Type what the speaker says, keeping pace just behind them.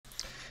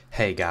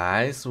Hey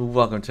guys,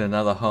 welcome to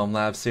another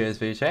Homelab Series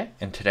video.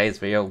 In today's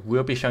video,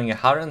 we'll be showing you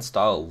how to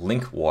install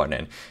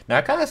Linkwarden. Now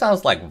it kind of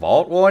sounds like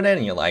Vault Warden,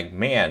 and you're like,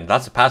 man,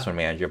 that's a password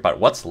manager, but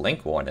what's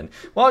Linkwarden?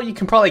 Well, you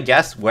can probably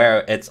guess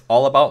where it's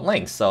all about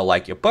links. So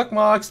like your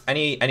bookmarks,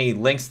 any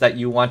links that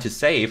you want to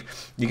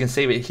save, you can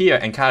save it here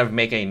and kind of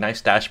make a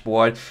nice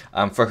dashboard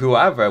for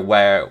whoever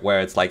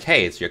where it's like,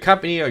 hey, it's your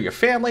company or your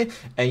family,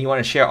 and you want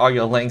to share all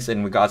your links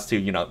in regards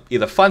to,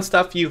 either fun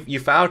stuff you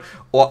found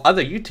or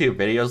other YouTube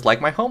videos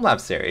like my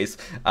Homelab series.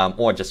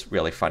 Or just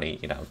really funny,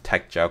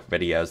 tech joke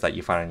videos that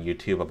you find on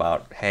YouTube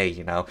about,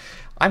 hey,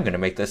 I'm gonna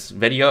make this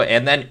video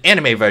and then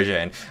anime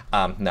version.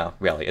 No,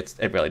 really, it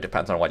really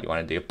depends on what you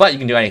want to do, but you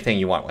can do anything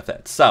you want with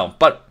it. So,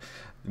 but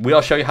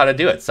we'll show you how to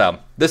do it. So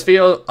this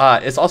video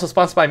is also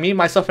sponsored by me,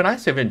 myself, and I.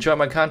 So if you enjoy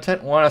my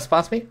content, want to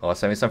sponsor me or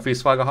send me some free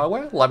swag or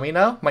hardware, let me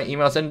know. My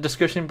email's in the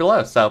description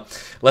below. So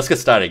let's get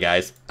started,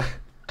 guys.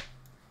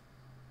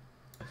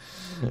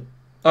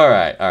 All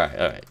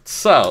right.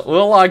 So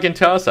we'll log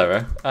into our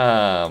server.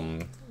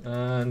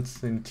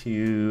 It's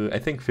into, I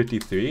think,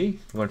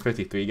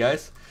 153,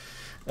 guys.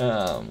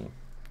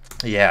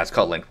 Yeah, it's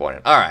called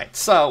Linkwarden. All right.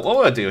 So what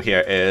we'll do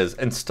here is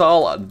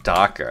install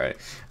Docker.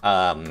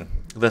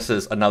 This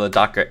is another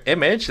Docker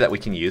image that we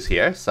can use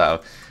here.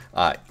 So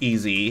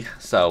easy.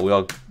 So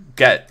we'll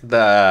get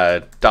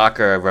the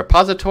Docker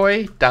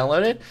repository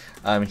downloaded.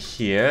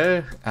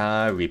 Here,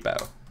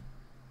 repo.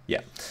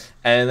 Yeah.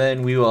 And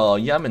then we will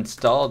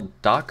install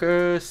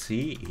Docker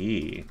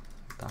CE.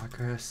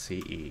 Docker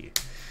CE.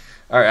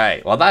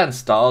 Alright, while that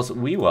installs,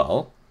 we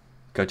will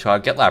go to our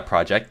GitLab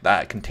project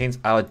that contains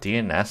our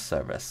DNS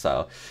service.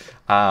 So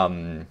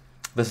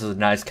this is a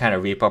nice kind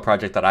of repo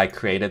project that I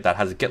created that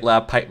has a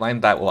GitLab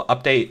pipeline that will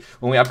update.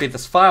 When we update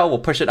this file, we'll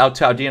push it out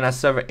to our DNS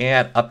server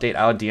and update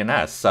our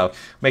DNS. So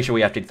make sure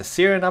we update the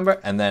serial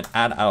number and then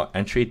add our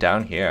entry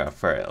down here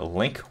for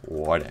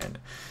Linkwarden.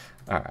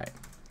 Alright.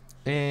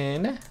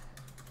 In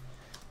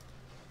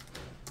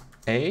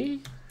A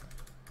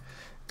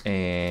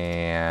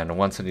and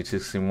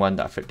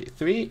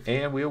 172.16.1.53,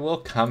 and we will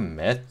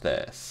commit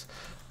this.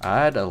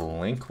 Add a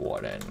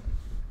Linkwarden.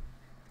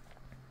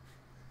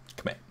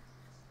 Commit.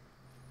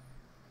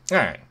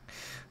 Alright.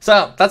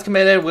 So that's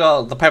committed.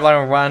 The pipeline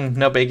will run,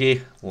 no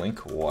biggie.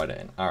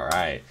 Linkwarden.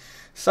 Alright.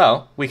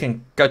 So we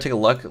can go take a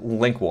look.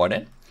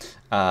 Linkwarden.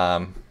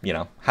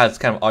 Has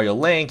kind of all your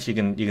links. You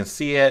can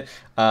see it.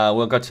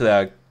 We'll go to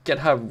the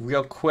GitHub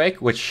real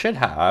quick, which should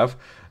have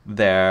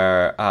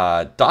their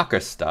Docker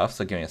stuff.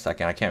 So give me a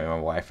second. I can't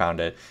remember where I found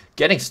it.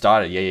 Getting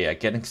started. Yeah.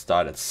 Getting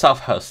started.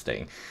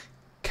 Self-hosting.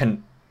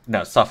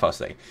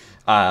 Self-hosting.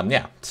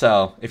 Yeah.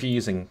 So if you're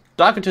using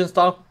Docker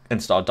to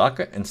install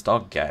Docker, install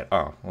Get.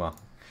 Oh, well,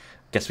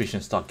 guess we should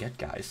install Get,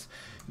 guys.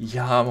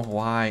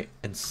 Why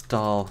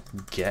install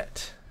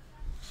Get?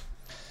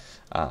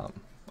 I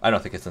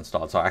don't think it's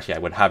installed. So actually, I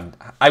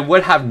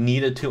would have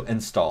needed to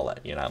install it.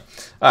 All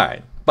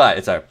right, but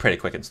it's a pretty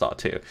quick install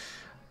too.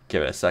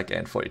 Give it a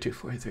second.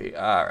 4243.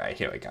 All right,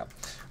 here we go.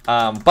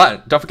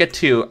 But don't forget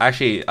to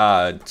actually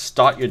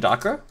start your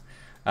Docker,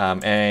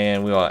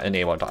 and we will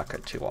enable Docker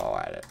too while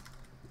at it.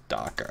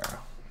 Docker.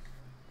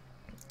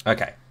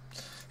 Okay.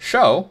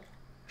 Should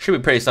be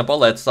pretty simple.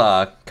 Let's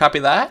copy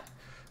that,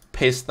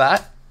 paste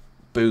that,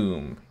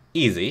 boom,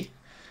 easy.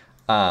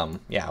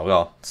 Yeah,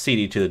 we'll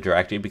cd to the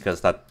directory because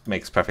that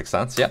makes perfect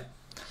sense. Yep.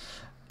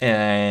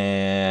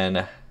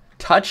 And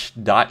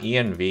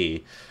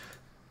touch.env.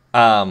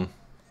 I'm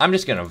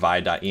just gonna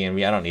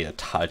vi.env. I don't need to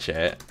touch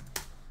it.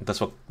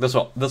 This will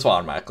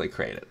automatically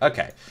create it.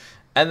 Okay.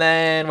 And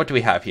then what do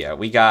we have here?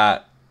 We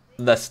got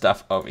the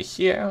stuff over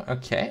here.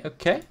 Okay.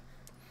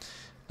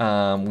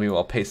 We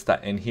will paste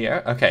that in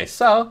here. Okay,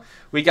 so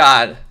we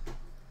got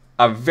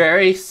a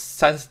very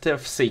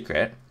sensitive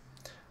secret.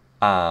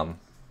 You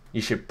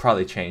should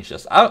probably change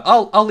this.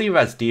 I'll leave it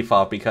as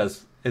default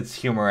because it's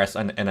humorous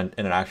in an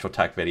actual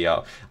tech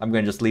video. I'm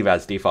gonna just leave it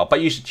as default,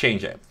 but you should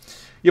change it.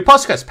 Your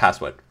Postgres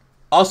password.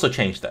 Also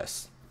change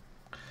this.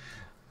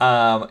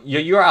 Your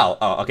URL.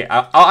 Oh, okay.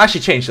 I'll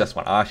actually change this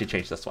one.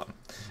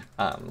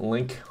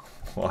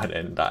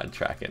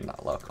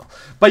 Linkwarden.tracking.local.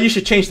 But you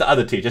should change the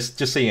other two, just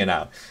so you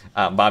know.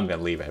 But I'm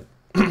gonna leave it.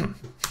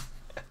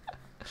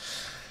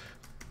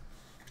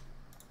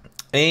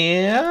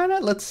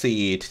 And let's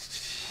see.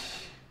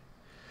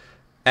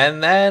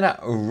 And then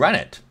run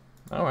it.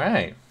 All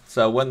right.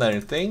 So one other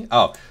thing.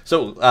 Oh,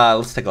 so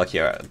let's take a look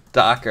here.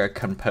 Docker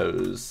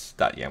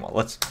compose.yaml.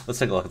 Let's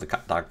take a look at the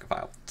Docker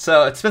file.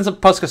 So it spins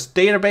up Postgres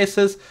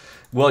databases.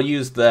 We'll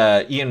use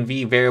the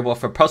env variable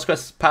for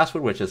Postgres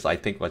password, which is I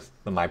think was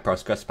my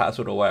Postgres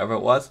password or whatever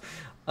it was,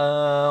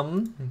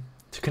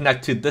 to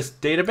connect to this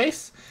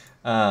database.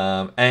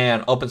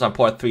 And opens on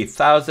port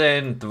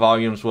 3000. The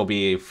volumes will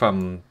be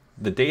from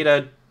the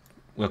data.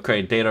 We'll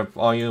create data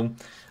volume,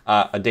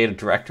 a data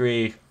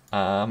directory,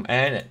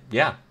 and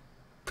yeah.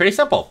 Pretty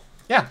simple.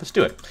 Yeah, let's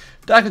do it.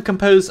 Docker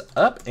compose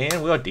up,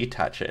 and we'll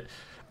detach it.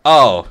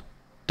 Oh,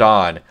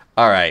 darn.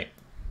 All right.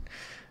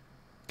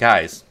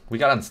 Guys, we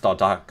got to install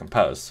Docker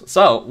compose.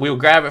 So we'll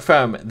grab it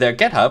from their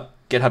GitHub,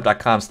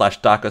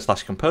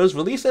 github.com/docker/compose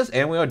releases,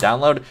 and we will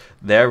download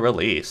their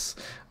release.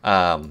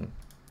 And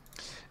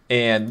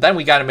then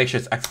we got to make sure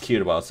it's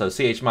executable. So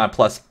chmod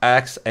plus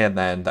x and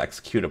then the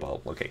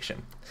executable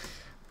location.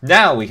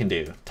 Now we can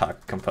do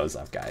compose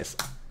up, guys.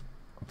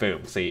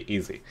 Boom. See,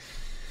 easy.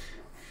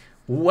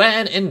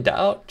 When in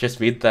doubt, just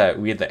read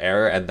the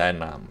error and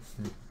then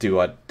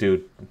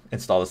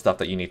install the stuff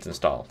that you need to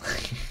install.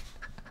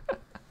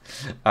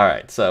 All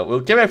right, so we'll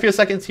give it a few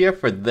seconds here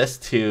for this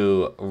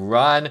to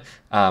run.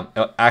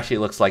 It actually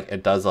looks like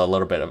it does a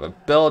little bit of a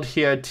build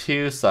here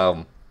too,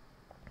 so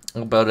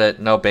we'll build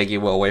it. No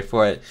biggie, we'll wait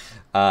for it.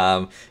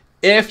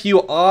 If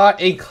you are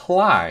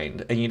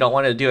inclined and you don't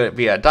want to do it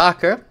via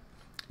Docker,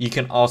 you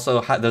can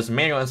also have there's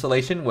manual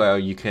installation where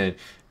you can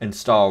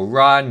install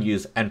run,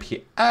 use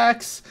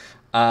npx,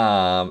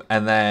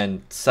 and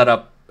then set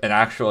up an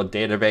actual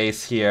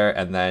database here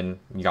and then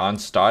yarn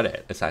start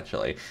it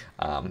essentially.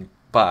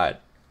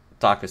 But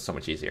Docker is so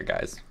much easier,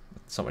 guys.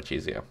 It's so much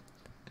easier.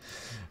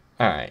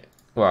 All right,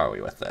 where are we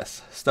with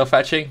this? Still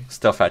fetching?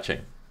 Still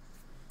fetching.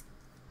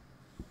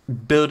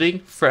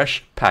 Building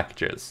fresh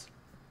packages.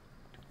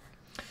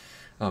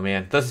 Oh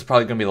man, this is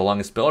probably gonna be the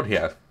longest build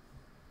here.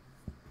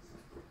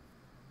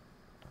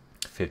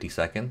 50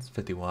 seconds,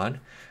 51.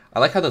 I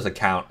like how there's a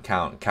count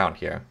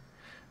here.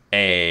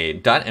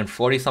 Done in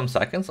 40 some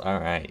seconds. All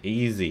right,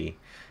 easy.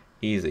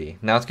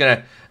 Now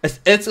it's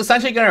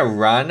essentially gonna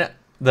run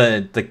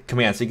the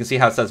command. So you can see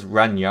how it says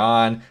run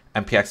yarn,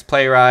 npx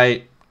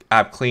playwright,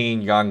 app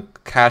clean, yarn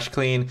cache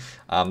clean.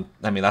 I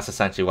mean, that's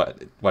essentially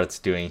what it's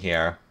doing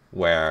here,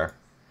 where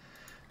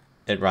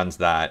it runs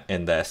that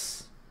in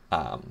this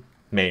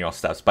manual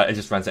steps, but it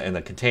just runs it in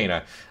the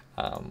container.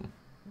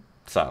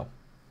 So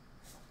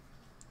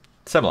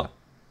similar.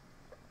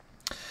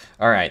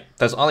 All right,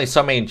 there's only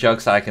so many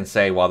jokes that I can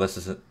say while this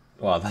is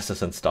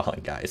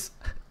installing, guys.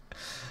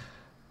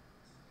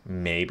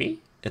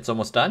 Maybe it's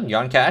almost done.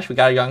 Yarn cache, we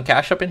got a yarn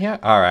cache up in here.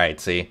 All right,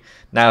 see,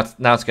 now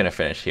it's gonna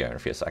finish here in a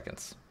few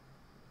seconds.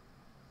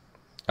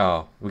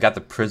 Oh, we got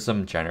the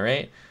prism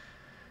generate.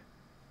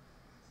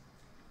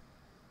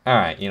 All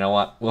right, you know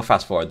what? We'll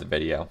fast forward the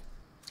video.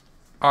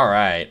 All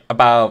right,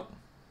 about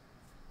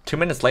 2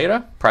 minutes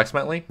later,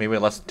 approximately, maybe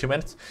less than 2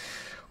 minutes,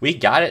 we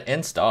got it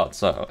installed.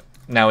 So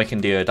now we can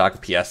do a Docker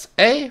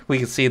PSA. We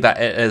can see that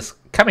it is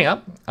coming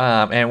up,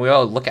 and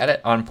we'll look at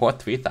it on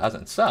port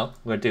 3000. So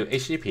we're gonna do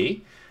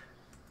HTTP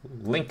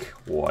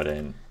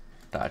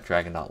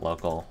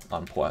linkwarden.dragon.local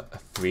on port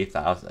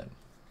 3000.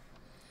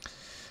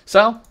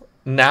 So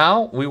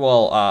now we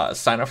will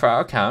sign up for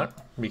our account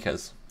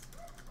because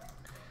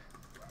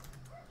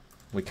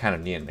we kind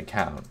of need an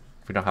account.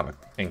 If we don't have an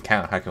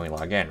account, how can we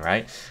log in,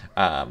 right?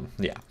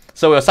 Yeah.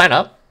 So we'll sign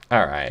up.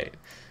 All right.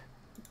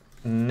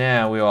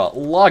 Now we will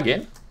log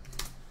in.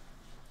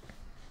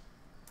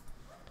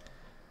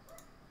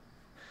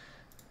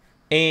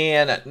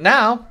 And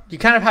now you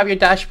kind of have your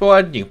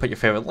dashboard. You can put your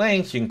favorite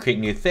links. You can create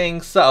new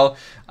things. So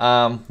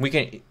we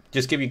can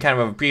just give you kind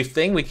of a brief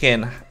thing. We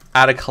can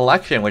add a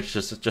collection, which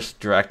is just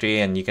directory,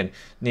 and you can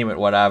name it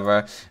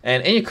whatever.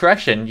 And in your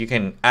collection, you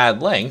can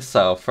add links.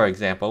 So for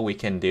example, we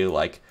can do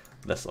like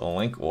this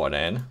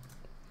Linkwarden.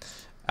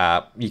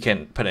 You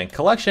can put in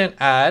collection,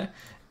 add,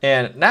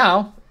 and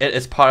now it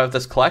is part of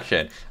this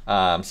collection.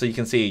 So you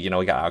can see, you know,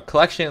 we got our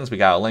collections, we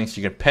got our links.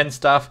 You can pin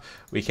stuff.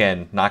 We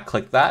can not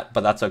click that,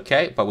 but that's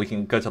okay. But we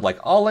can go to like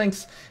all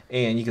links,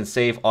 and you can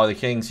save all the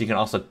things. You can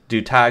also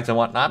do tags and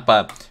whatnot,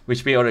 but we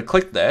should be able to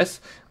click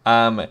this.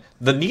 The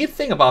neat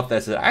thing about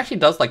this is it actually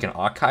does like an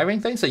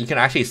archiving thing, so you can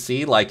actually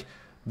see like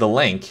the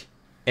link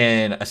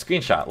in a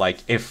screenshot. Like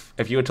if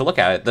you were to look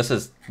at it, this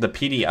is the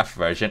PDF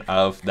version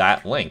of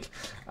that link.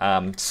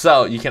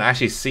 So you can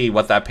actually see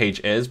what that page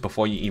is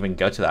before you even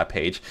go to that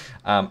page,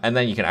 and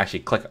then you can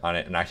actually click on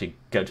it and actually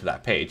go to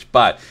that page.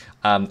 But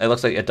it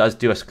looks like it does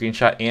do a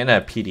screenshot and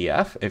a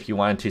PDF. If you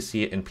wanted to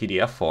see it in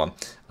PDF form,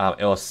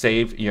 it will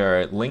save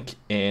your link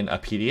in a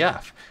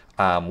PDF.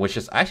 Which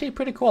is actually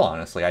pretty cool,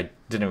 honestly. I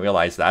didn't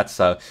realize that.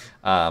 So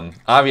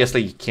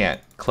obviously you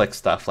can't click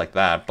stuff like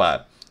that,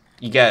 but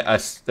you get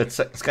it's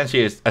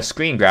essentially a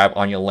screen grab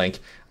on your link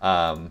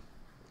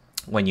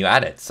when you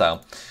add it.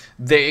 So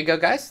there you go,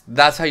 guys.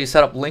 That's how you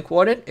set up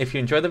Linkwarden. If you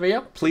enjoyed the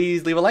video,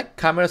 please leave a like,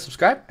 comment, and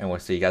subscribe, and we'll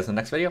see you guys in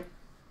the next video.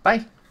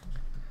 Bye.